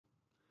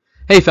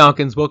Hey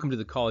Falcons, welcome to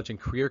the College and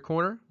Career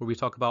Corner, where we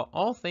talk about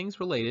all things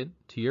related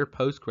to your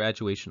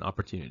post-graduation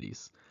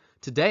opportunities.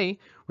 Today,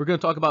 we're going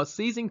to talk about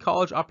seizing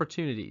college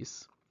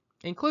opportunities,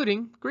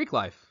 including Greek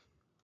life.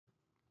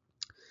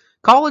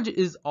 College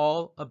is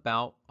all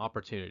about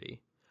opportunity.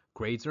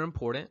 Grades are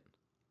important.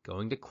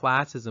 Going to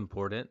class is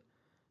important.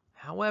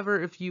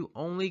 However, if you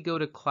only go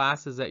to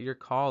classes at your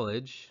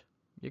college,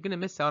 you're going to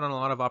miss out on a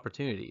lot of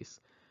opportunities.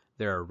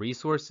 There are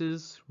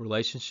resources,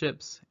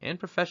 relationships, and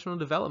professional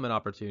development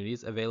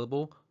opportunities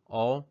available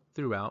all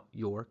throughout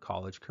your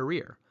college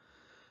career.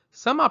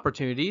 Some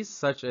opportunities,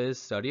 such as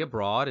study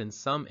abroad and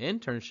some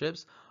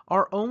internships,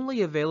 are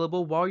only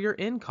available while you're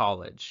in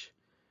college.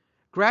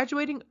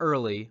 Graduating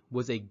early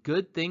was a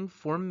good thing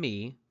for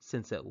me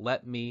since it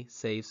let me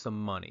save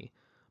some money.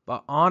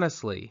 But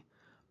honestly,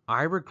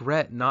 I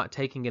regret not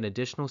taking an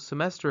additional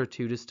semester or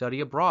two to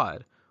study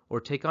abroad or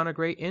take on a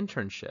great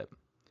internship.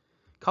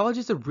 College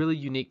is a really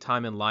unique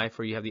time in life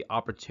where you have the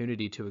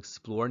opportunity to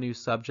explore new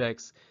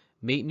subjects,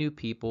 meet new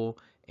people,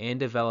 and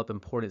develop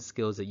important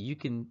skills that you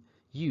can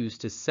use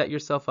to set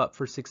yourself up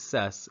for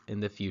success in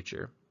the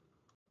future.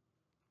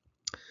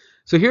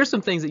 So here are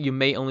some things that you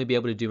may only be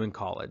able to do in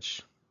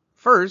college.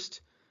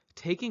 First,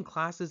 taking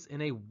classes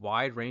in a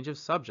wide range of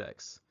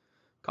subjects.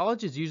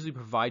 Colleges usually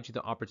provide you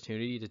the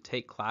opportunity to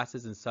take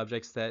classes in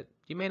subjects that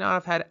you may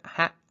not have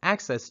had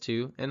access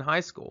to in high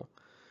school.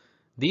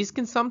 These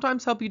can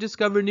sometimes help you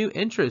discover new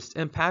interests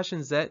and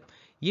passions that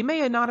you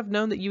may not have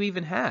known that you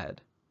even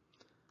had.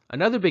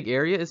 Another big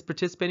area is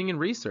participating in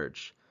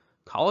research.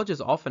 Colleges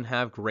often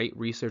have great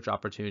research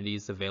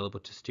opportunities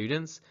available to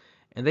students,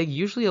 and they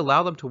usually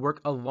allow them to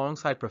work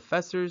alongside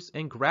professors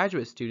and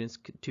graduate students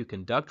to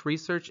conduct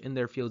research in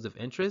their fields of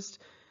interest.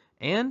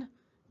 And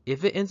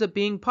if it ends up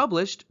being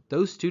published,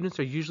 those students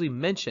are usually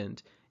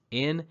mentioned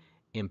in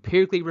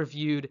empirically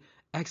reviewed,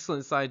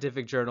 excellent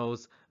scientific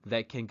journals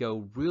that can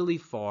go really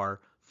far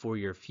for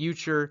your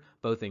future,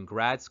 both in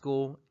grad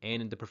school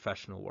and in the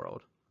professional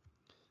world.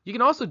 You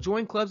can also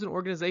join clubs and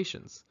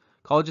organizations.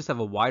 Colleges have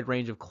a wide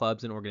range of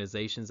clubs and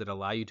organizations that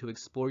allow you to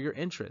explore your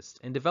interests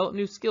and develop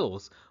new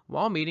skills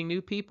while meeting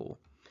new people.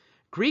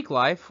 Greek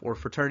life, or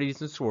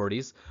fraternities and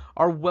sororities,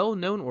 are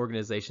well-known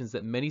organizations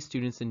that many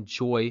students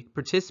enjoy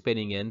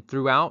participating in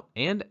throughout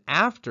and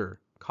after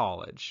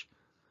college.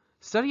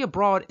 Study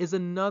abroad is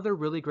another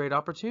really great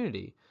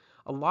opportunity.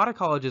 A lot of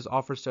colleges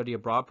offer study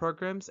abroad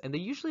programs, and they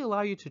usually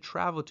allow you to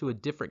travel to a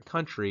different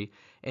country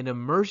and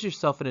immerse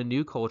yourself in a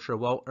new culture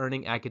while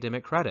earning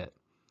academic credit.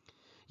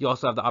 You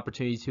also have the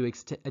opportunity to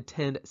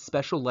attend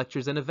special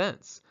lectures and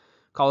events.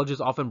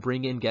 Colleges often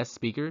bring in guest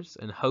speakers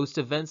and host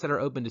events that are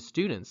open to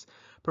students,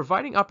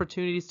 providing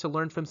opportunities to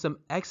learn from some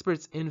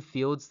experts in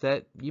fields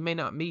that you may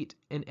not meet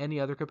in any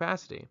other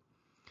capacity.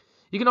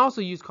 You can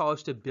also use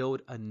college to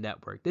build a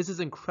network. This is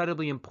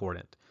incredibly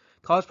important.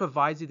 College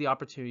provides you the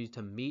opportunity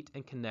to meet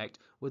and connect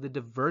with a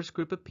diverse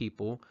group of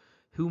people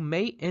who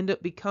may end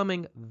up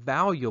becoming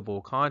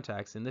valuable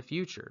contacts in the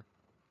future.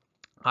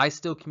 I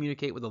still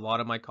communicate with a lot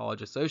of my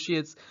college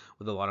associates,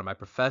 with a lot of my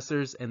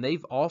professors, and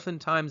they've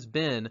oftentimes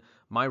been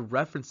my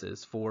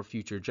references for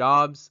future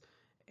jobs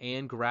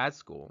and grad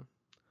school.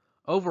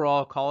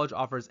 Overall, college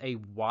offers a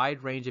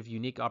wide range of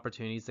unique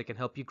opportunities that can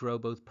help you grow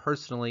both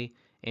personally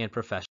and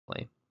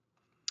professionally.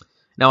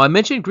 Now, I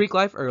mentioned Greek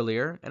life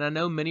earlier, and I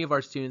know many of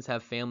our students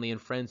have family and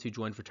friends who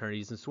join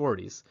fraternities and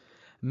sororities.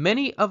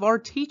 Many of our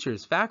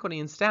teachers, faculty,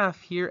 and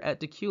staff here at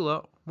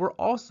Decula were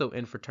also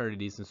in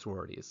fraternities and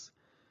sororities.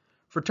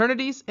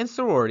 Fraternities and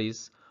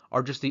sororities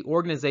are just the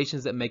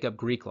organizations that make up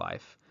Greek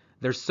life.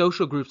 They're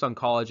social groups on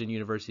college and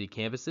university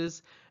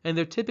campuses, and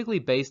they're typically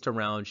based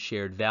around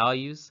shared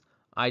values,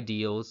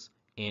 ideals,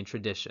 and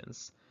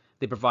traditions.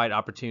 They provide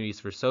opportunities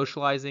for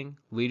socializing,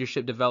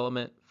 leadership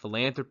development,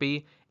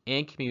 philanthropy,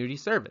 and community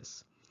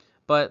service.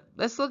 But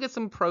let's look at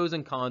some pros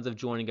and cons of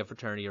joining a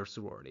fraternity or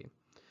sorority.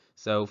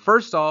 So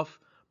first off,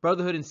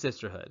 brotherhood and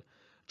sisterhood.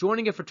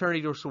 Joining a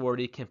fraternity or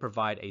sorority can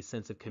provide a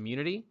sense of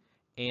community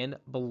and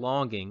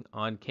belonging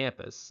on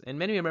campus, and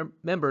many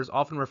members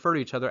often refer to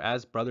each other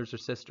as brothers or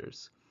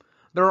sisters.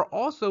 There are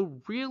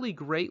also really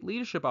great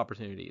leadership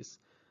opportunities.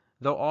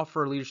 They'll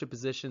offer leadership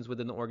positions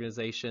within the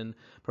organization,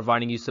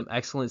 providing you some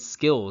excellent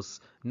skills,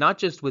 not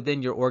just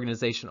within your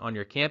organization on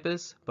your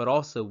campus, but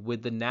also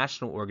with the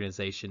national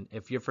organization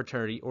if your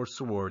fraternity or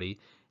sorority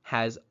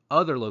has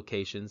other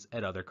locations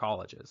at other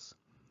colleges.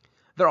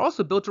 They're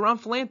also built around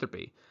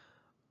philanthropy.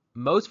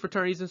 Most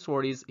fraternities and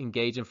sororities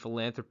engage in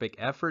philanthropic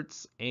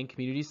efforts and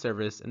community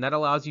service, and that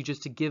allows you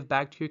just to give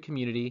back to your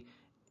community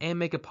and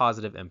make a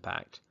positive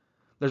impact.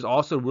 There's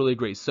also really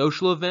great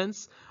social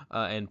events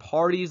and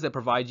parties that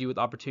provide you with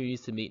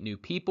opportunities to meet new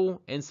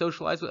people and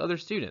socialize with other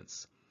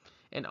students.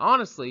 And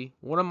honestly,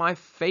 one of my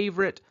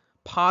favorite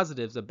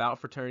positives about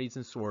fraternities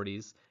and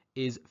sororities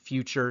is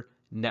future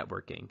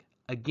networking.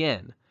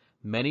 Again,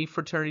 many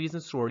fraternities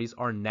and sororities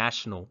are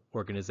national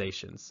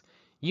organizations.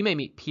 You may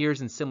meet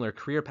peers in similar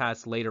career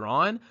paths later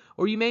on,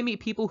 or you may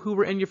meet people who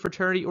were in your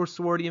fraternity or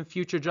sorority in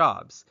future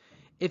jobs.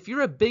 If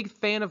you're a big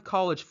fan of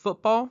college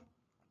football,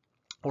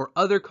 or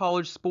other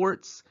college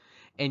sports,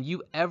 and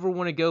you ever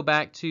want to go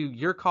back to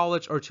your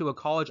college or to a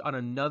college on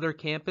another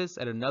campus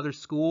at another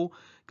school,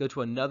 go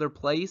to another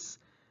place,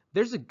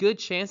 there's a good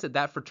chance that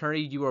that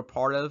fraternity you were a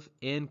part of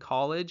in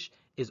college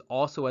is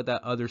also at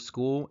that other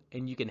school,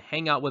 and you can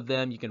hang out with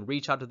them, you can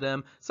reach out to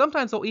them.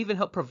 Sometimes they'll even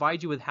help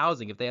provide you with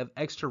housing if they have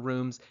extra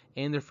rooms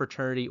in their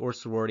fraternity or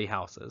sorority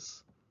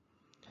houses.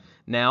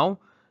 Now,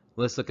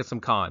 let's look at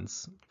some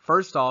cons.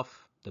 First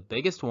off, the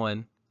biggest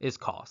one is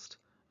cost.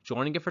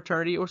 Joining a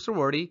fraternity or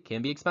sorority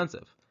can be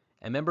expensive,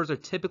 and members are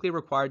typically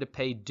required to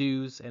pay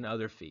dues and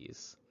other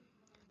fees.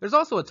 There's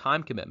also a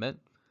time commitment.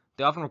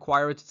 They often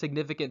require a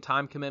significant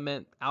time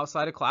commitment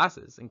outside of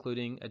classes,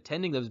 including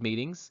attending those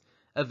meetings,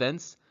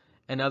 events,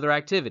 and other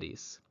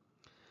activities.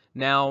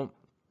 Now,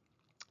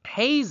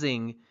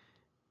 hazing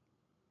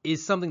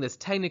is something that's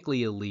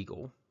technically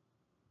illegal.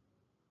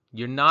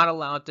 You're not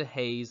allowed to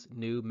haze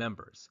new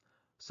members.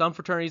 Some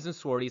fraternities and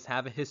sororities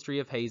have a history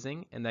of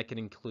hazing, and that can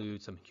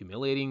include some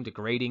humiliating,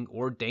 degrading,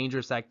 or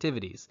dangerous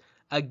activities.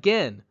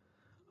 Again,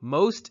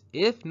 most,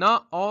 if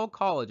not all,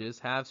 colleges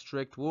have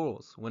strict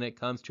rules when it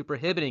comes to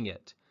prohibiting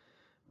it.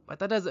 But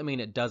that doesn't mean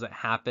it doesn't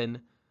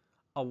happen.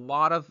 A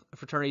lot of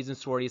fraternities and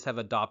sororities have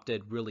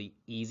adopted really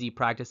easy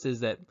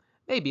practices that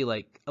may be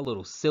like a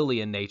little silly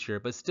in nature,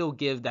 but still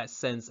give that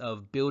sense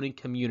of building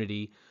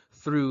community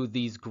through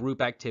these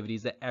group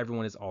activities that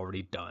everyone has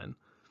already done.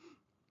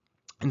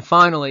 And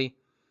finally,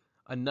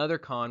 another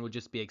con would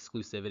just be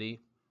exclusivity.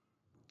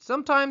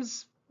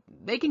 Sometimes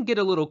they can get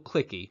a little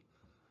cliquey,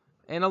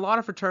 and a lot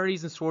of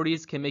fraternities and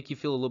sororities can make you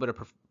feel a little bit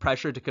of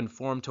pressure to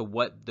conform to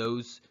what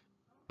those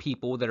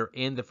people that are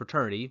in the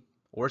fraternity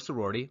or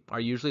sorority are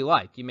usually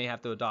like. You may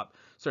have to adopt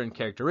certain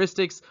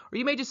characteristics, or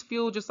you may just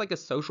feel just like a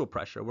social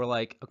pressure. We're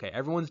like, okay,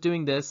 everyone's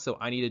doing this, so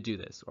I need to do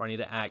this, or I need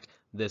to act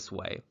this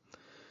way.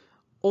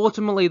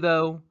 Ultimately,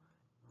 though,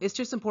 it's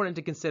just important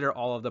to consider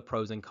all of the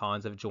pros and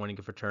cons of joining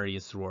a fraternity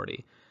and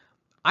sorority.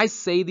 I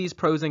say these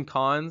pros and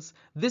cons.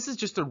 This is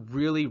just a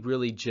really,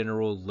 really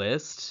general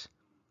list.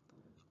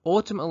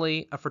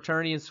 Ultimately, a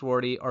fraternity and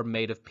sorority are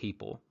made of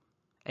people,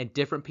 and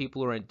different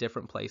people are in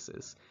different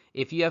places.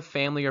 If you have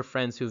family or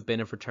friends who have been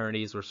in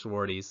fraternities or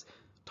sororities,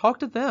 talk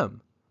to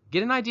them.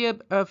 Get an idea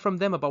from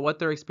them about what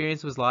their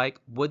experience was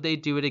like. Would they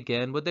do it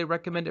again? Would they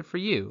recommend it for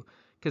you?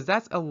 Because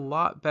that's a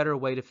lot better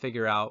way to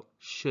figure out,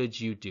 should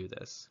you do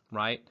this,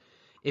 right?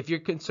 If you're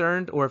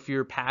concerned or if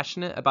you're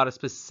passionate about a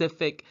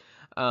specific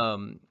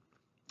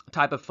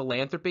type of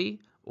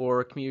philanthropy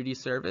or community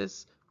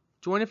service,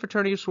 join a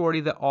fraternity or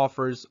sorority that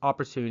offers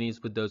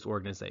opportunities with those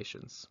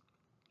organizations.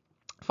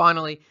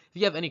 Finally, if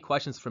you have any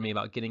questions for me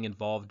about getting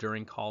involved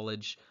during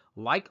college,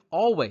 like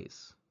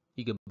always,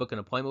 you can book an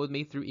appointment with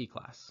me through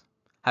eClass.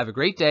 Have a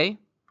great day,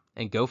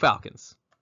 and go Falcons!